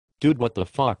Dude, what the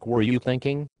fuck were you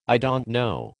thinking? I don't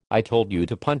know. I told you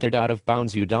to punt it out of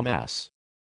bounds, you dumbass.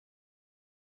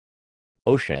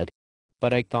 Oh shit.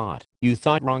 But I thought. You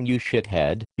thought wrong, you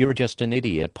shithead. You're just an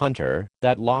idiot punter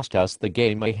that lost us the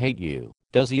game. I hate you.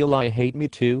 Does Eli hate me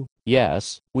too?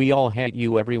 Yes, we all hate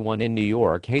you. Everyone in New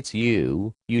York hates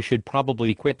you. You should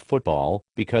probably quit football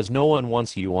because no one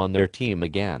wants you on their team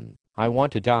again. I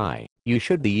want to die. You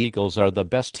should. The Eagles are the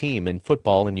best team in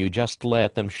football and you just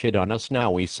let them shit on us.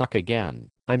 Now we suck again.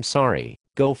 I'm sorry.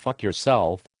 Go fuck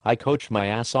yourself. I coach my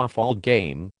ass off all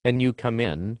game and you come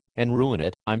in and ruin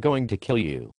it. I'm going to kill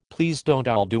you. Please don't.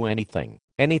 I'll do anything.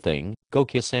 Anything. Go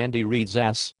kiss Andy Reid's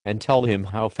ass and tell him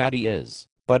how fat he is.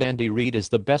 But Andy Reid is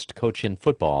the best coach in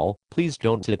football. Please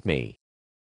don't hit me.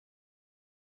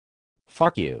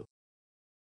 Fuck you.